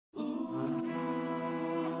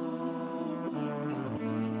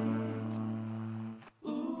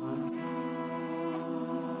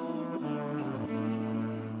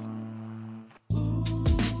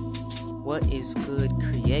What is good,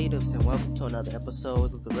 creatives, and welcome to another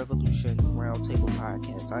episode of the Revolution Roundtable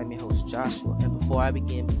Podcast. I'm your host, Joshua, and before I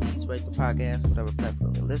begin, please rate the podcast, whatever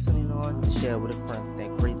platform you're listening on, and share with a friend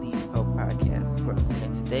that greatly help podcasts grow. And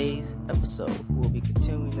in today's episode, we'll be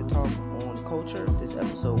continuing to talk on culture. This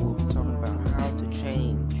episode, we'll be talking about how to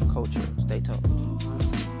change culture. Stay tuned.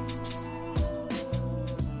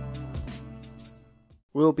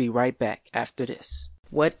 We'll be right back after this.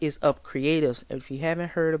 What is up, creatives? If you haven't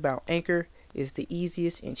heard about Anchor, it's the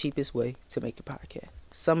easiest and cheapest way to make a podcast.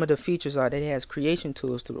 Some of the features are that it has creation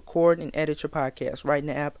tools to record and edit your podcast right in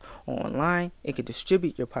the app or online. It can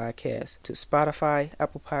distribute your podcast to Spotify,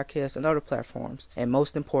 Apple Podcasts, and other platforms. And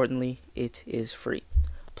most importantly, it is free.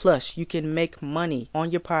 Plus, you can make money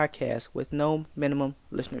on your podcast with no minimum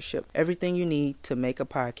listenership. Everything you need to make a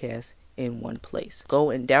podcast in one place. Go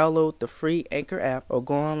and download the free Anchor app or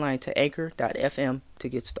go online to anchor.fm to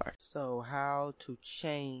get started. So, how to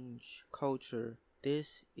change culture.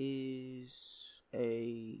 This is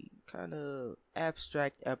a kind of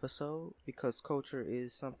abstract episode because culture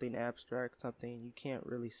is something abstract, something you can't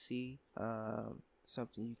really see,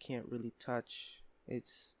 something you can't really touch.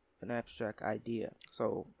 It's an abstract idea.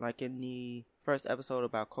 So, like in the first episode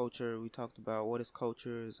about culture, we talked about what is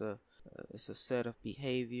culture. It's a set of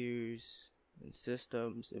behaviors and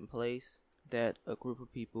systems in place that a group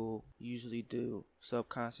of people usually do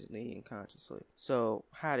subconsciously and consciously. So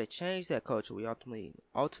how to change that culture, we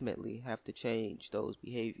ultimately have to change those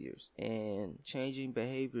behaviors. And changing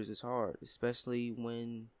behaviors is hard, especially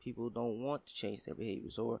when people don't want to change their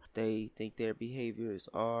behaviors or they think their behaviors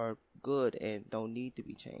are good and don't need to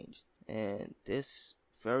be changed. And this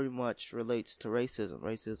very much relates to racism.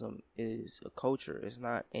 Racism is a culture. It's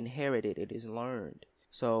not inherited. It is learned.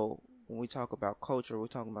 So when we talk about culture, we're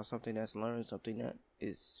talking about something that's learned, something that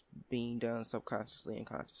is being done subconsciously and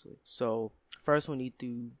consciously. So first we need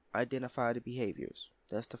to identify the behaviors.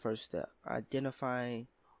 That's the first step. Identifying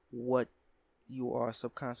what you are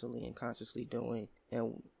subconsciously and consciously doing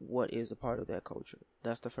and what is a part of that culture.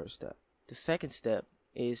 That's the first step. The second step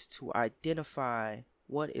is to identify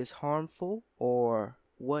what is harmful or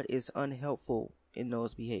what is unhelpful in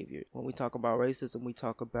those behaviors. When we talk about racism, we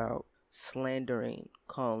talk about slandering,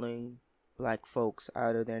 calling black folks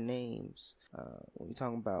out of their names. When we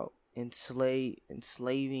talk about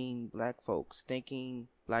enslaving black folks, thinking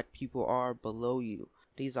black people are below you.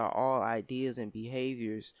 These are all ideas and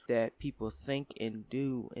behaviors that people think and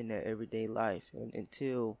do in their everyday life. And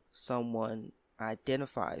until someone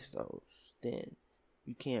identifies those, then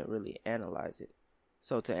you can't really analyze it.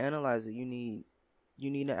 So to analyze it, you need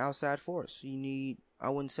an outside force. You need, I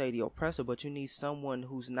wouldn't say the oppressor, but you need someone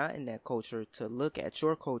who's not in that culture to look at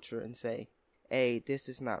your culture and say, hey, this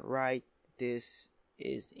is not right. This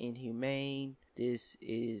is inhumane. This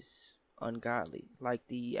is ungodly. Like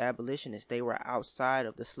the abolitionists, they were outside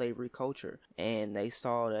of the slavery culture and they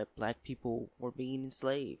saw that black people were being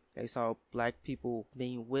enslaved. They saw black people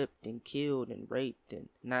being whipped and killed and raped and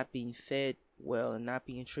not being fed well and not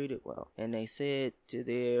being treated well. And they said to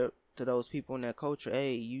those people in that culture,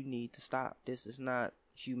 hey, you need to stop. This is not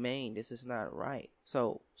humane. This is not right.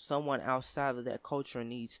 So someone outside of that culture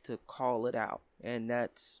needs to call it out. And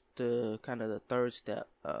that's the kind of the third step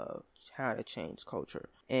of how to change culture.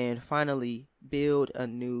 And finally, build a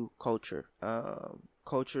new culture.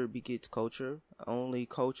 Culture begets culture. Only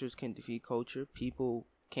cultures can defeat culture. People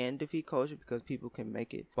can defeat culture because people can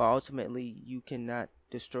make it. But ultimately, you cannot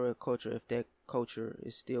destroy a culture if that culture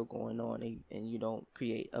is still going on and you don't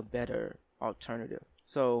create a better alternative.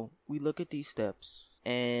 So we look at these steps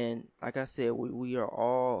and like I said, we are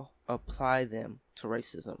all apply them to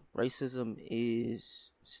racism. Racism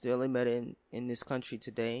is still embedded in this country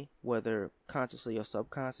today, whether consciously or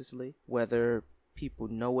subconsciously, whether people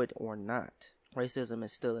know it or not. Racism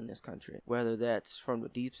is still in this country, whether that's from the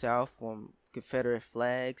Deep South, from Confederate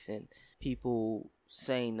flags and people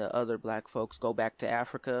saying to other black folks, go back to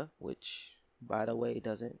Africa, which, by the way,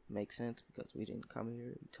 doesn't make sense because we didn't come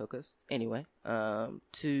here, you took us. Anyway,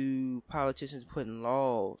 to politicians putting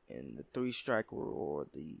law in the 3-strike rule or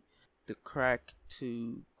the crack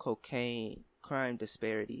to cocaine crime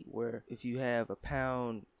disparity, where if you have a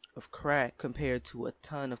pound of crack compared to a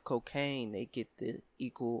ton of cocaine, they get the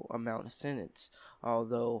equal amount of sentence.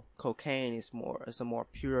 Although cocaine is a more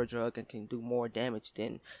pure drug and can do more damage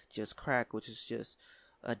than just crack, which is just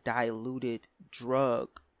a diluted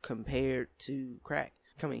drug compared to crack.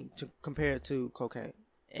 Compared to cocaine.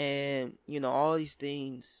 And, all these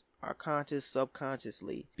things are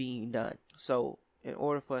subconsciously being done. So, in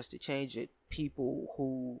order for us to change it, people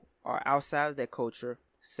who are outside of that culture,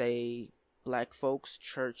 say black folks,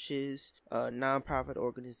 churches, nonprofit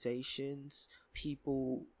organizations,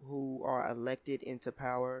 people who are elected into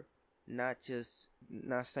power, not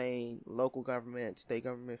saying local government, state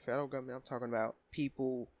government, federal government. I'm talking about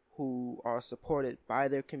people who are supported by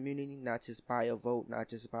their community, not just by a vote, not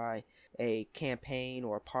just by a campaign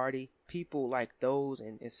or a party. People like those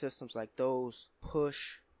and systems like those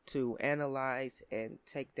push to analyze and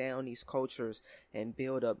take down these cultures and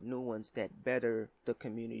build up new ones that better the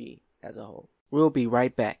community as a whole. We'll be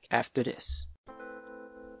right back after this.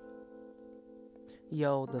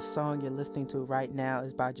 Yo, the song you're listening to right now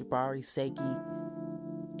is by Jabari Seki.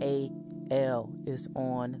 AL is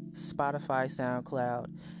on Spotify, SoundCloud,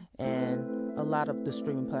 and a lot of the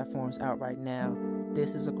streaming platforms out right now.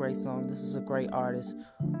 This is a great song. This is a great artist.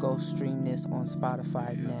 Go stream this on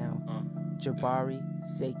Spotify now. Jabari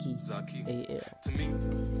Seki AL. To me,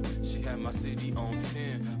 she had my city on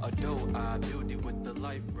 10. A doe eye built it with the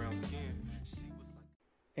light brown skin. She was like...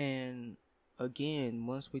 And again,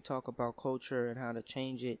 once we talk about culture and how to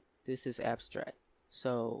change it, this is abstract.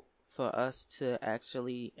 So for us to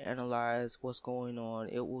actually analyze what's going on,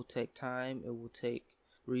 it will take time, it will take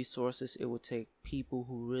resources, it will take people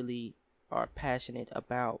who really are passionate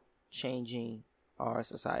about changing our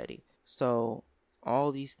society. So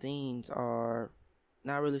all these things are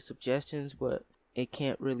not really suggestions, but it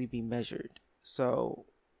can't really be measured. So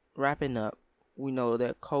wrapping up, we know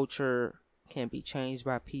that culture can be changed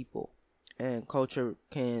by people, and culture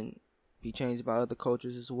can be changed by other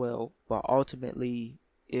cultures as well. But ultimately,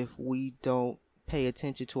 if we don't pay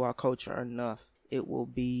attention to our culture enough, it will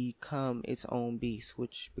become its own beast,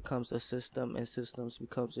 which becomes a system, and systems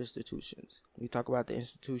becomes institutions. We talk about the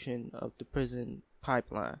institution of the prison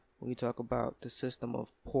pipeline. We talk about the system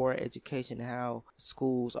of poor education, how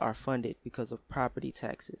schools are funded because of property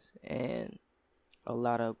taxes. And a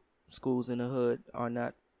lot of schools in the hood are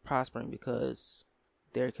not prospering because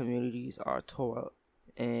their communities are tore up.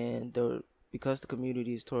 And because the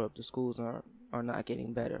community is tore up, the schools are not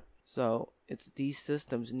getting better. So these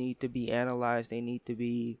systems need to be analyzed, they need to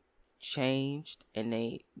be changed, and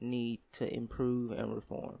they need to improve and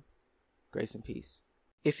reform. Grace and peace.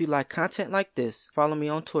 If you like content like this, follow me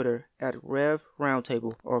on Twitter at Rev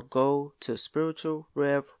Roundtable or go to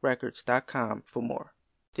spiritualrevrecords.com for more.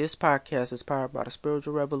 This podcast is powered by the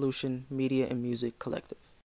Spiritual Revolution Media and Music Collective.